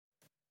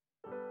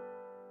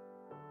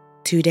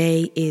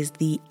Today is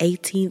the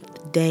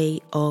 18th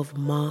day of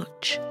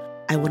March.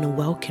 I want to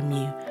welcome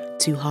you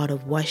to Heart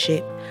of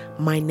Worship.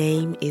 My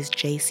name is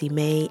JC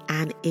May,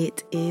 and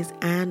it is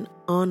an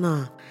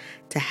honor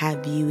to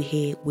have you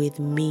here with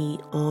me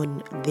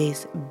on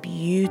this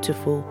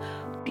beautiful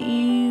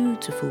day.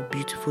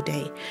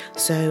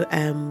 So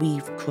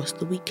we've crossed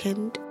the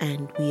weekend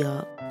and we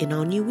are in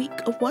our new week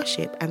of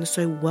worship, and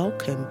so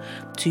welcome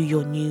to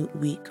your new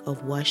week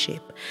of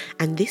worship.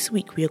 And this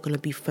week we are going to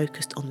be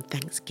focused on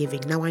Thanksgiving.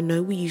 Now, I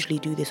know we usually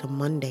do this on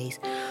Mondays,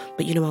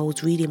 but I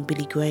was reading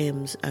Billy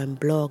Graham's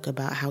blog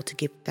about how to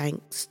give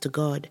thanks to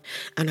God,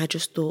 and I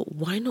just thought,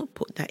 why not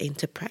put that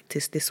into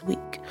practice this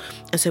week?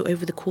 And so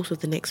over the course of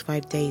the next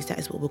 5 days, that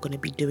is what we're going to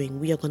be doing.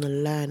 We are going to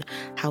learn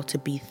how to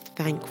be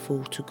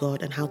thankful to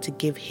God and how to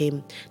give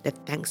him the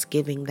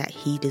thanksgiving that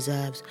he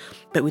deserves.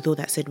 But with all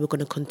that said, we're going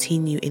to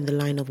continue in the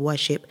line of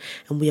worship,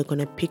 and we are going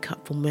to pick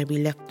up from where we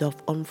left off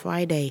on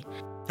Friday.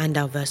 And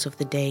our verse of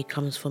the day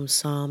comes from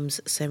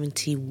Psalms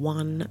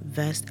 71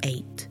 verse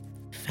 8.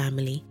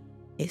 Family,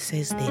 it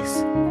says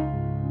this: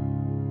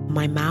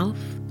 "My mouth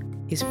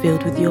is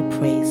filled with your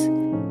praise,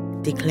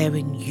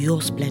 declaring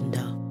your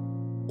splendor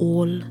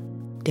all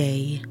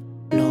day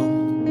long."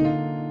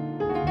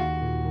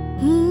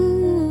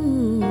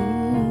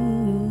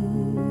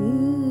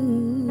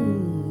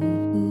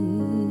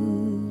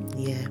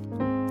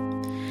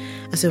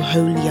 And so,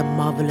 holy and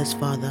marvelous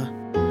Father,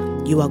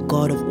 you are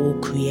God of all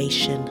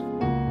creation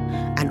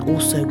and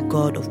also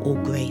God of all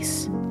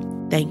grace.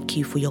 Thank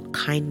you for your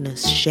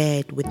kindness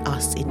shared with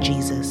us in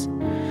Jesus.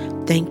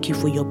 Thank you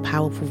for your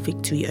powerful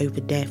victory over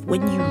death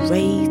when you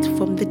raised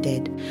from the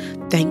dead.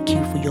 Thank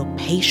you for your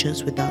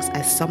patience with us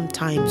as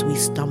sometimes we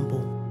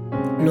stumble.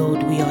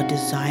 Lord, we are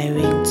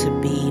desiring to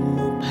be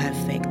more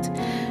perfect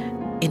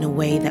in a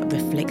way that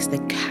reflects the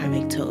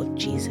character of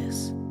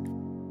Jesus.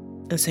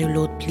 And so,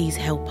 Lord, please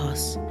help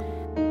us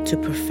to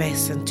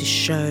profess and to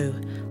show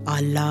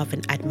our love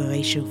and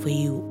admiration for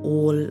you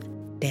all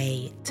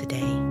day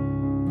today.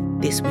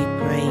 This we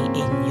pray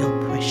in your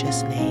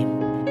precious name.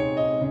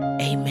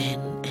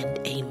 Amen and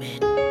amen.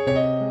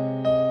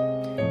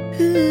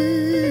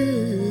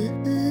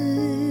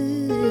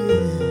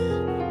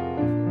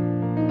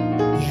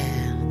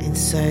 And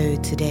so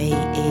today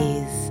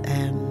is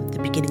the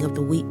beginning of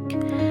the week,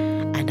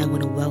 and I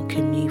want to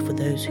welcome you for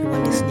those who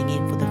are listening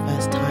in for the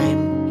first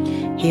time.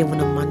 Here on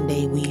a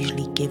Monday, we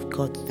usually give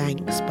God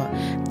thanks, but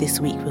this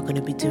week we're going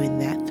to be doing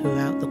that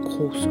throughout the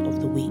course of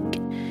the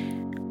week.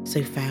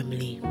 So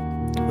family,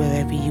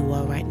 wherever you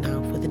are right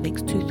now for the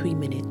next 2-3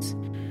 minutes,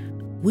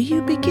 will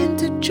you begin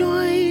to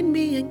join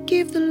me and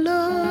give the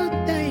Lord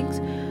thanks?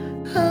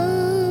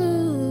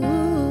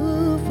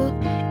 Oh, for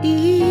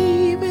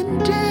even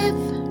death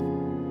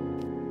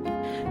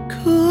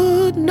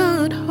could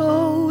not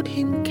hold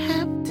him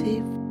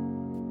captive,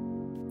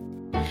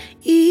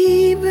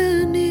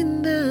 even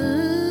in the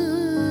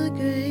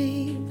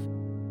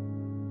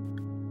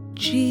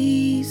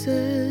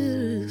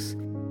Jesus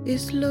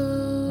is Lord.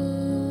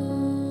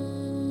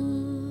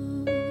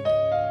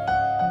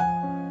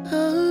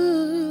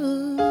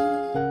 Oh,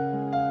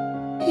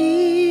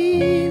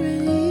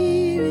 even.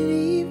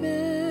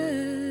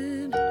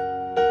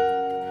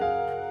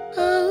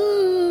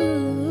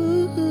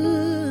 Oh,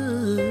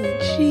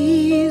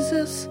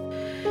 Jesus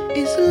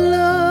is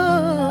Lord.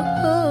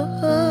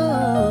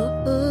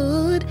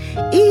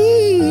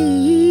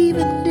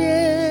 Even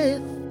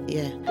death,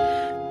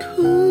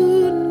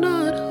 could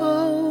not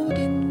hold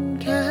him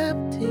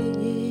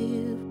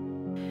captive,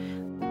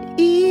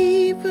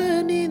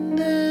 even in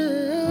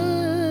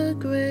the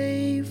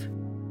grave.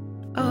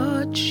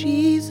 Our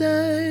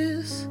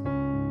Jesus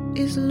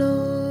is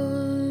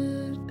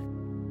Lord.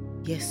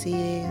 Yes, he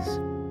is.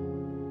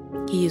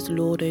 He is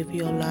Lord over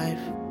your life.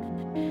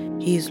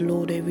 He is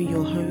Lord over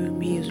your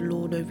home. He is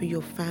Lord over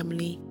your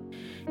family.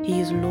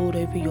 He is Lord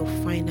over your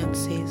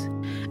finances.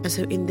 And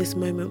so in this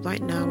moment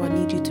right now, I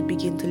need you to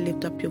begin to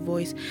lift up your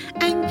voice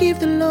and give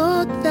the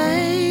Lord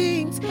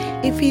thanks.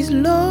 If he's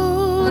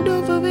Lord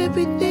over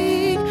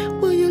everything,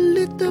 will you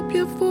lift up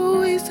your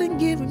voice and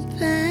give him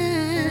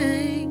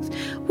thanks?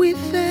 We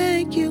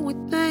thank you,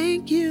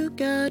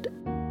 God.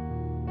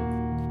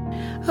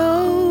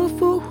 Oh,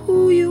 for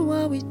who you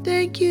are, we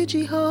thank you,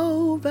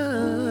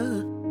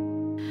 Jehovah.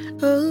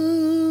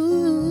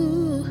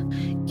 Oh,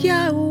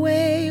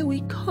 Yahweh,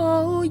 we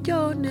call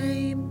your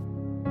name.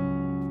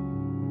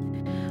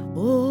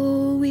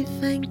 Oh, we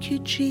thank you,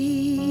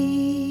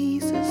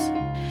 Jesus.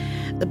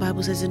 The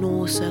Bible says in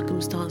all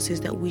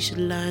circumstances that we should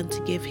learn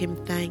to give him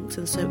thanks.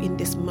 And so in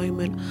this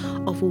moment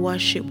of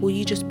worship, will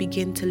you just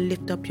begin to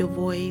lift up your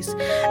voice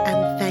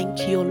and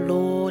thank your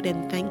Lord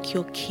and thank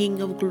your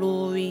King of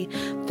glory.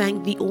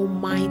 Thank the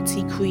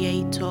Almighty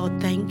Creator.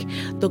 Thank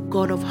the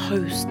God of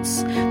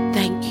hosts.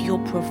 Thank your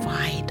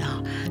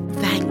provider.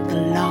 Thank the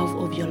love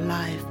of your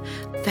life.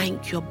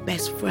 Thank your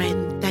best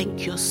friend.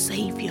 Thank your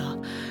Savior.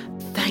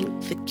 Thank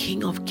the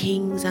King of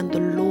Kings and the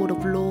Lord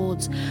of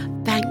Lords.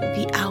 Thank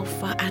the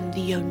Alpha and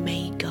the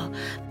Omega.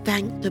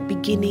 Thank the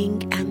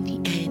beginning and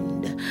the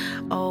end.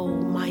 Oh,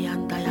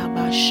 Mayandaya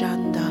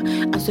Bashanda.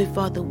 And And so,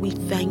 Father, we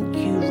thank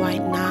you right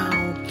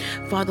now.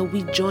 Father,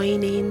 we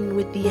join in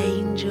with the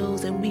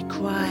angels and we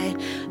cry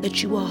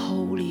that you are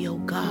holy, oh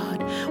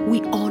God.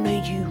 We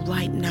honor you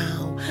right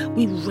now.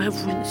 We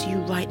reverence you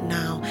right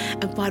now.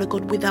 And Father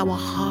God, with our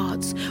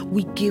hearts,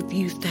 we give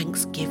you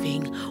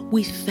thanksgiving.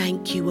 We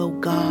thank you, oh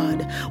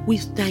God. We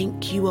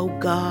thank you, oh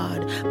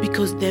God,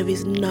 because there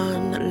is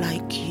none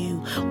like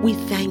you. We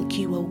thank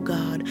you, oh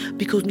God,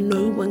 because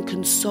no one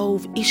can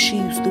solve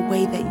issues the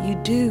way that you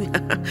do.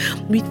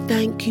 We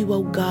thank you,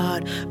 oh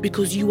God,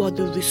 because you are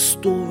the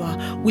restorer.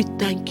 We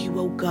thank you,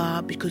 oh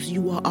God, because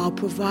you are our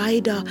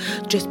provider.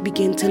 Just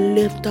begin to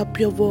lift up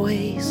your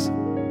voice.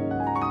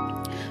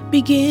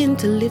 Begin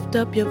to lift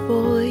up your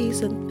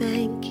voice and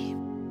thank him.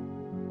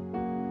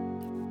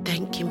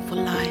 Thank him for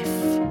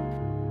life.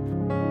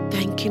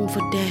 Thank him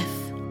for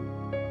death.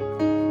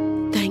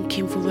 Thank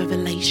him for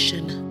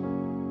revelation.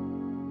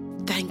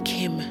 Thank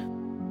him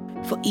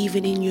for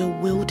even in your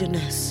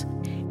wilderness,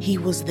 he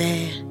was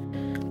there.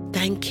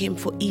 Thank him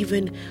for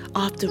even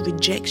after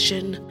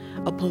rejection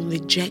upon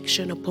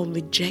rejection upon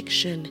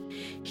rejection,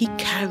 he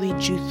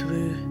carried you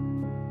through.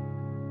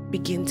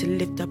 Begin to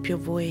lift up your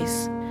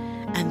voice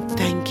and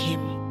thank him.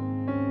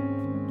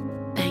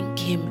 Thank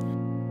him.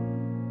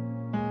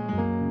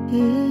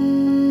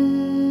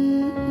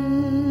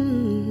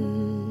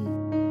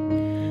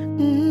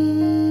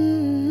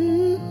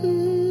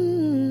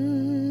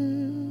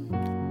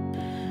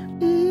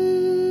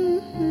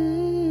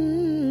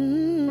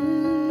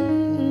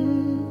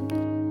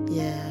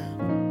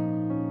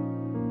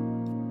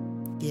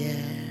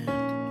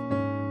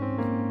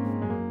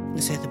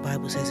 So the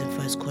Bible says in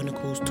 1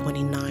 Chronicles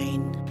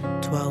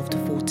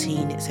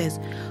 29:12-14, it says,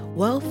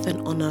 "Wealth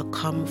and honor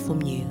come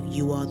from you.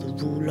 You are the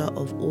ruler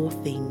of all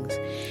things.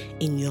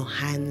 In your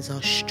hands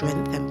are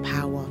strength and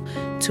power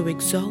to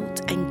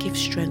exalt and give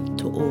strength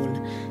to all.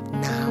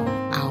 Now,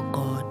 our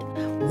God,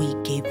 we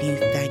give you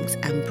thanks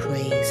and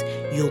praise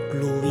your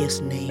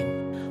glorious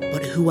name.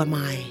 But who am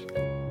I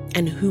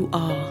and who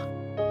are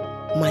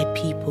my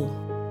people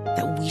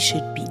that we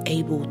should be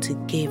able to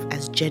give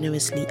as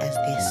generously as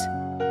this?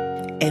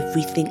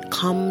 Everything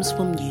comes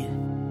from you,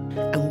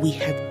 and we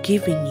have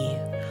given you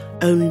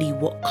only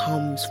what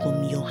comes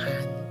from your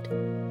hand."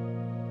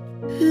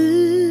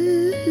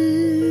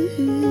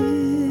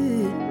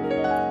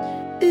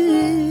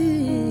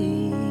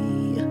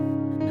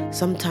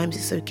 Sometimes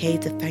it's okay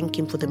to thank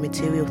him for the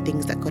material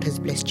things that God has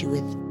blessed you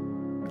with.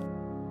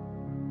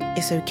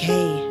 It's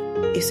okay.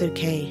 It's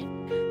okay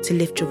to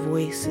lift your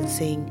voice and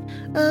sing,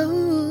 "Oh,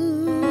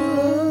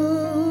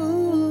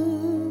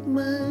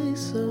 my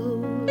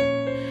soul,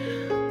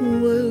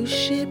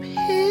 worship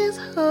his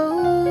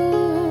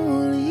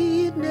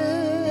holy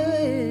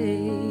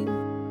name.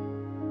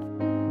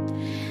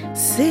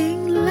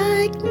 Sing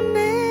like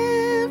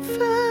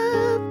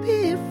never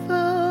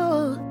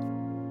before.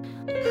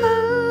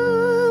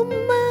 Oh,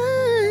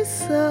 my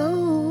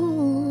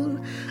soul,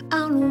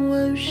 I'll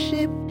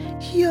worship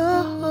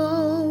your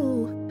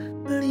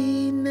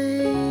holy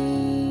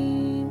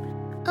name.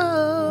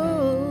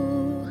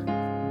 Oh,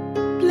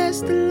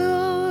 bless the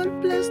Lord,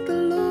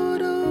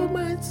 oh,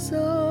 my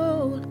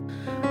soul.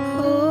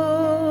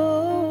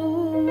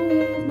 Oh,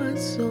 my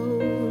soul,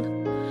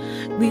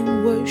 we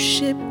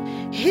worship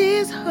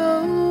his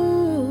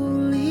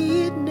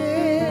holy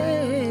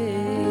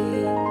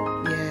name."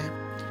 Yeah.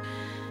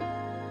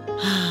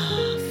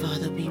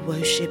 Father, we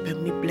worship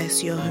and we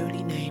bless your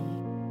holy name.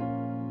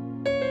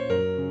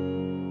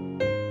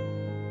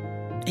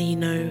 And you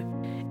know,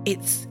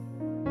 it's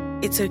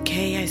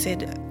okay, I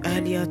said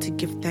earlier, to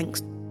give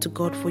thanks to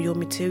God for your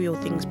material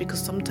things,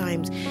 because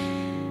sometimes,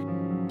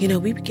 you know,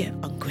 we get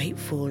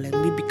ungrateful and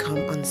we become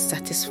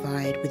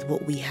unsatisfied with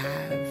what we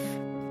have.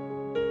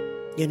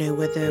 You know,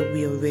 whether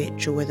we are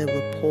rich or whether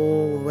we're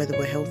poor or whether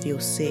we're healthy or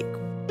sick,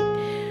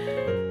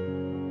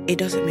 it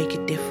doesn't make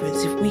a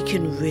difference. If we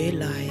can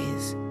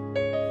realize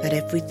that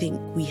everything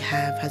we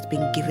have has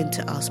been given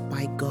to us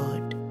by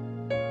God,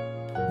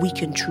 we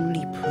can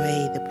truly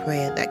pray the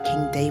prayer that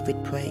King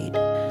David prayed,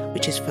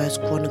 which is 1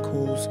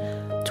 Chronicles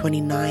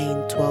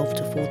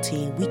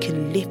 29:12-14. We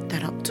can lift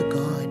that up to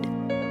God.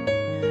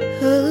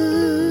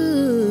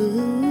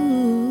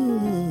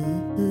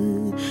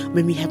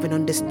 When we have an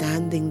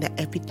understanding that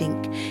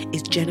everything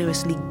is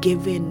generously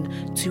given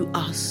to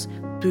us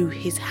through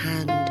his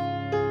hand,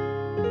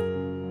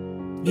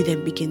 you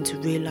then begin to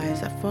realize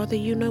that, Father,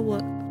 you know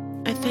what?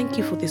 I thank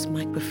you for this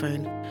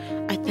microphone.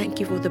 I thank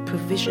you for the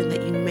provision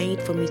that you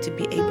made for me to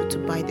be able to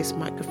buy this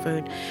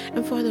microphone.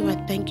 And Father, I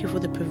thank you for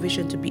the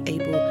provision to be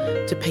able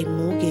to pay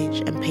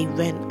mortgage and pay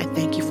rent. I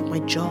thank you for my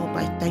job.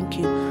 I thank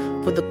you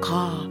for the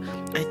car.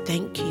 I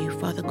thank you,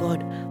 Father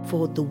God,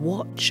 for the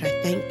watch. I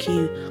thank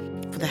you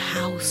for the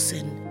house.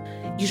 And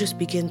you just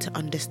begin to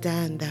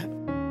understand that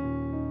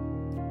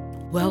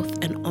wealth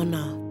and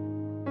honor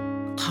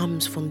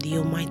comes from the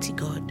Almighty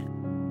God.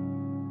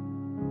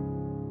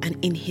 And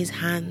in his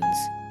hands,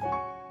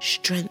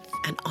 strength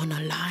and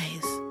honor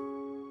lies.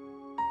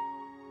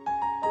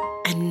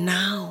 And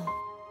now,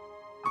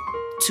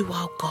 to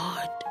our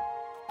God,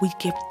 we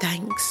give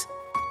thanks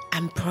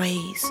and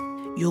praise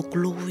your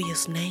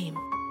glorious name.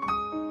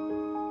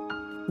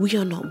 We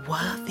are not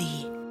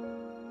worthy.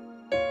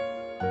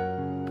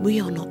 We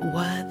are not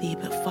worthy,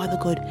 but Father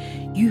God,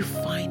 you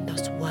find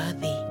us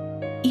worthy,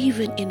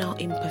 even in our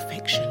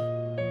imperfection.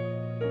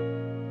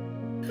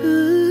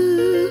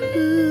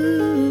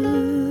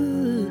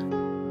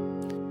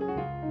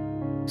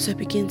 So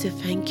begin to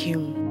thank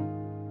Him.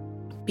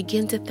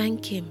 Begin to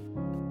thank Him.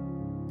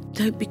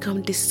 Don't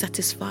become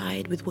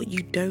dissatisfied with what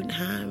you don't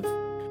have,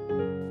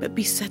 but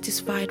be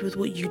satisfied with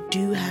what you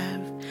do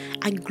have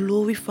and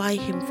glorify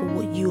Him for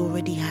what you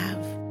already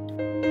have.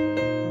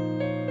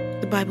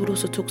 The Bible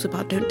also talks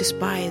about don't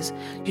despise,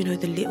 the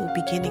little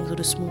beginnings or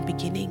the small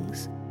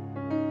beginnings.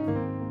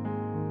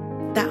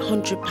 That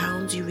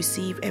 £100 you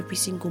receive every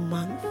single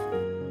month,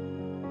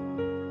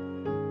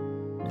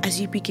 as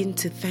you begin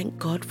to thank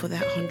God for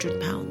that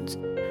 £100,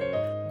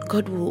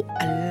 God will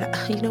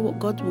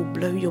God will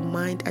blow your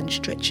mind and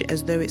stretch it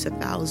as though it's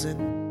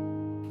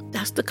 1,000.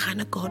 That's the kind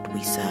of God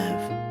we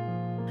serve.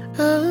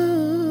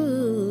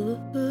 Oh,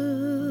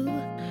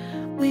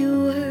 we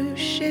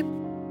worship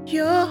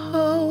your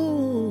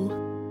holy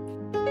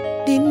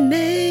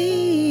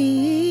name.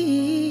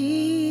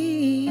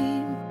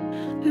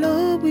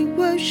 Lord, we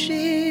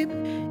worship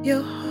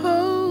your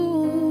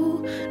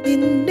holy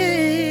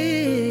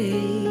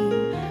name.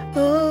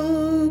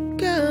 Oh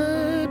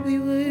God, we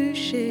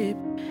worship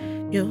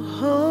your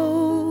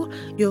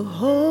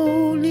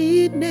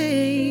holy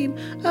name.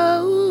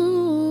 Oh,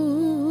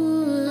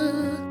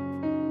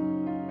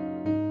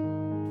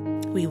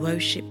 we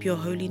worship your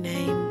holy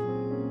name.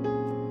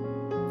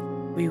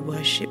 We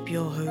worship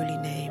your holy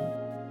name.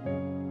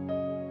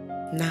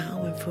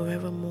 Now and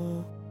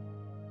forevermore,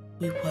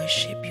 we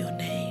worship your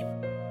name.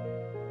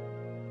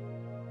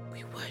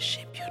 We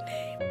worship your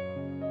name.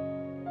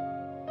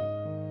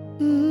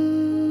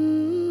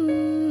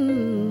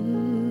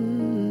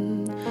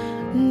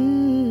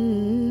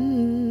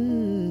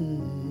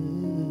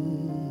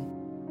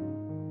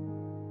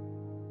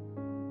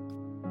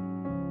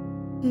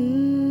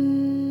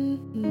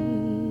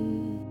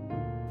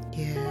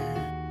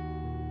 Yeah.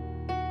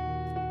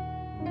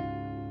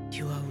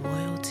 You are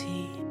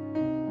royalty.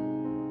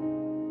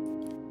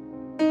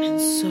 And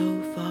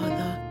so,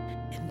 Father,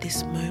 in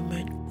this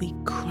moment we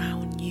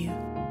crown you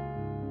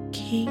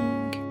King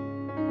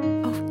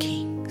of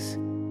Kings.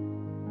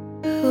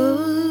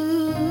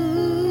 Oh,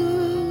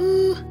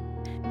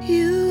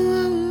 you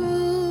are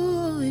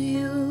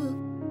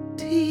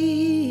royalty.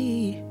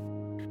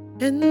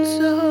 And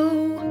so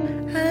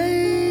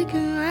I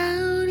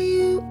crown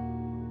you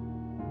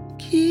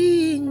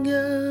King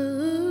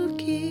of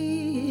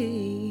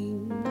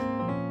Kings,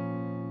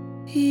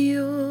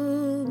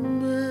 your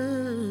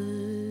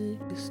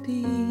majesty.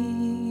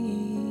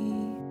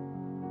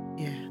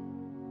 Yeah.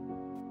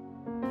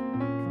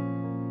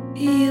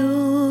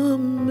 Your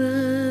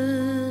majesty.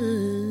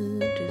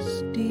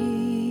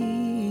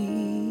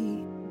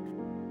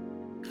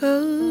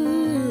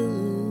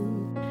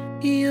 Oh,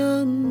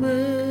 your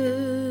majesty.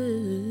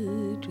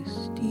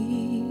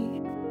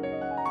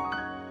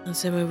 And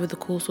so over the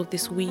course of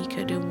this week,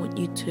 I don't want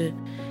you to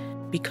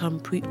become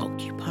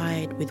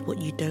preoccupied with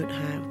what you don't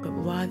have, but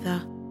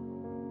rather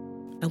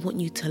I want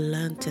you to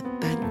learn to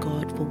thank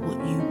God for what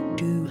you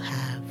do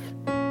have.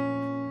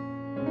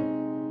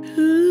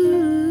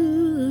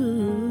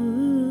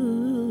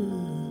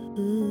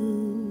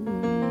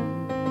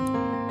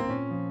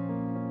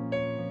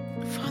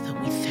 Father,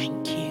 we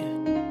thank you.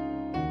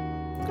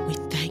 We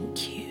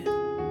thank you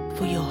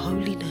for your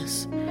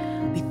holiness.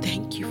 We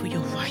thank you for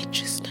your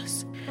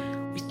righteousness.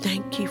 We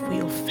thank you for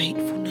your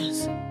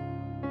faithfulness.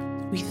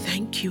 We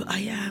thank you, I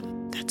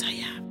am that I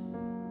am.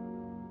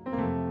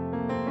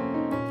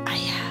 I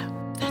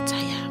am that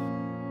I am.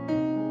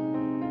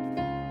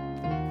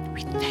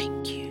 We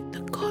thank you,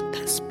 the God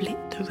that split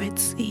the Red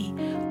Sea.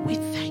 We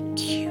thank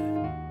you.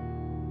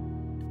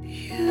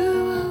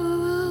 You are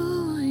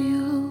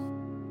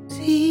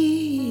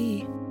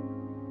royalty,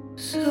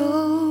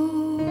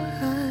 so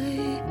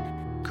I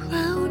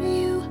crown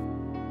you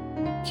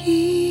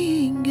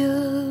King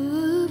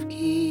of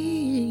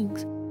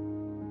Kings.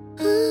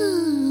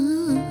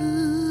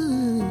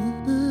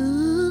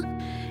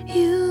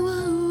 You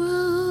are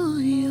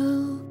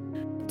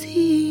royalty,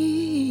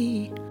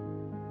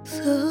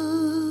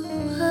 so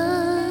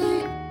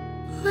I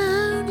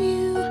crown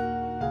you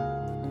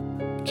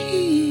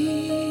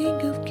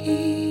King of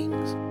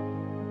Kings.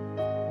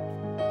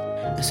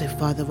 And so,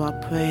 Father, our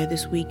prayer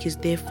this week is,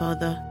 dear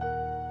Father,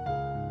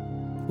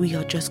 we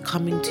are just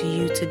coming to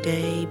you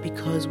today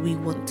because we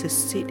want to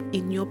sit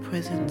in your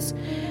presence,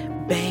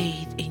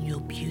 bathe in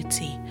your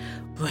beauty,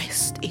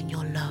 rest in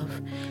your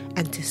love,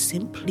 and to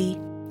simply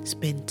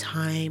spend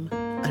time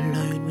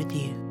alone with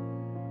you.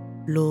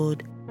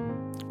 Lord,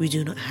 we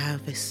do not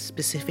have a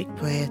specific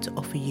prayer to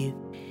offer you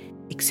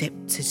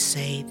except to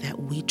say that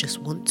we just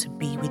want to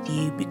be with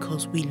you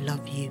because we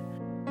love you.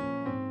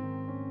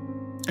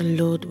 And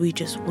Lord, we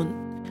just want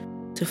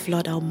to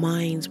flood our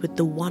minds with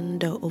the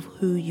wonder of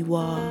who you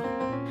are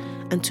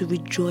and to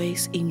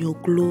rejoice in your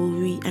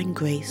glory and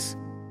grace.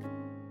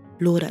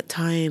 Lord, at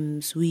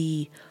times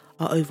we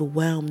are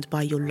overwhelmed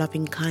by your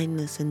loving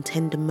kindness and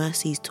tender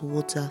mercies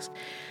towards us.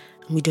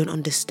 And we don't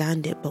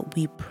understand it, but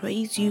we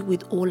praise you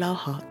with all our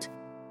heart.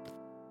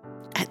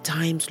 At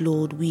times,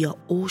 Lord, we are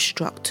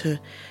awestruck to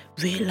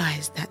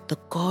realize that the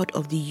God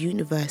of the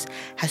universe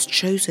has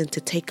chosen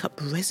to take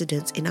up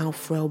residence in our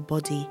frail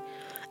body,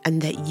 and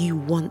that you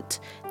want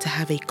to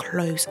have a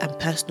close and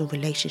personal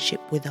relationship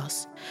with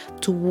us,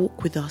 to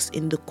walk with us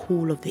in the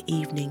cool of the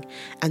evening,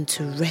 and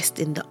to rest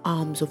in the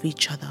arms of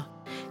each other,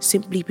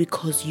 simply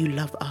because you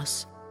love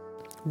us.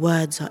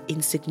 Words are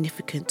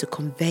insignificant to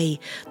convey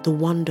the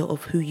wonder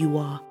of who you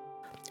are,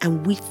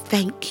 and we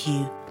thank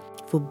you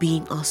for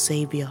being our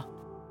Saviour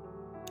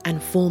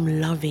and for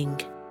loving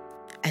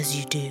as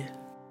you do.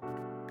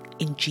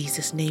 In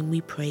Jesus' name we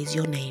praise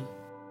your name.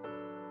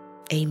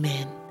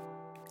 Amen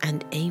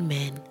and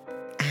amen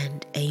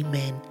and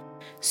amen.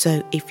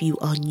 So if you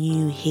are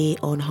new here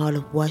on Heart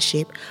of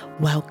Worship,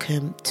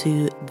 welcome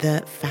to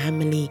the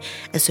family.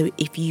 And so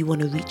if you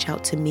want to reach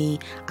out to me,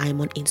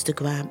 I'm on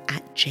Instagram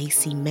at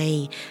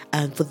JCMay.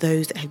 For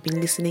those that have been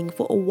listening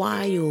for a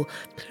while,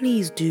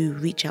 please do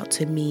reach out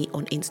to me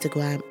on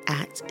Instagram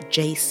at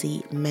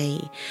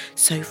JCMay.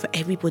 So for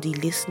everybody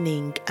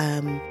listening,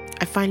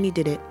 I finally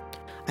did it.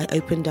 I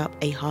opened up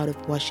a Heart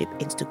of Worship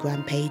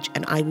Instagram page,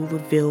 and I will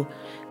reveal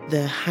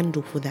the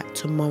handle for that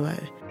tomorrow.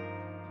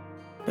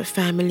 But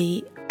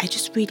family, I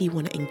just really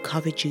want to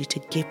encourage you to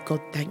give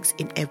God thanks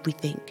in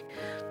everything.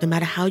 No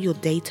matter how your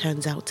day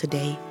turns out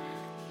today,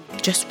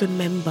 just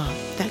remember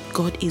that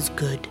God is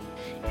good.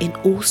 In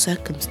all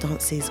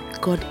circumstances,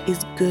 God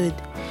is good.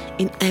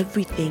 In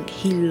everything,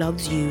 He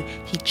loves you,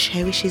 He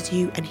cherishes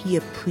you, and He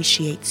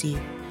appreciates you.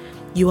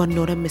 You are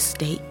not a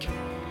mistake.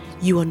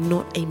 You are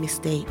not a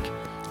mistake.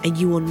 And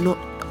you are not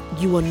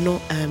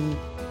an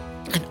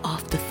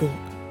afterthought.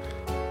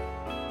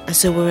 And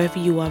so wherever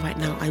you are right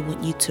now, I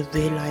want you to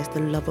realize the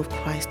love of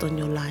Christ on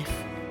your life.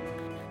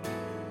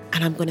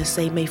 And I'm going to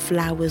say, may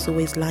flowers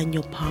always line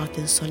your path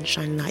and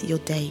sunshine light your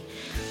day.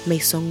 May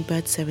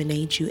songbirds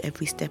serenade you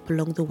every step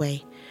along the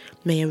way.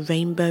 May a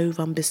rainbow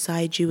run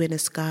beside you in a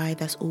sky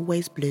that's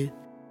always blue.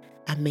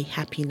 And may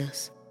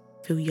happiness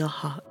fill your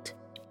heart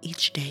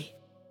each day,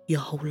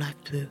 your whole life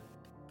through.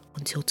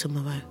 Until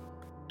tomorrow,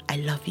 I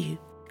love you.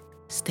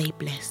 Stay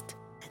blessed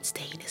and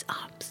stay in His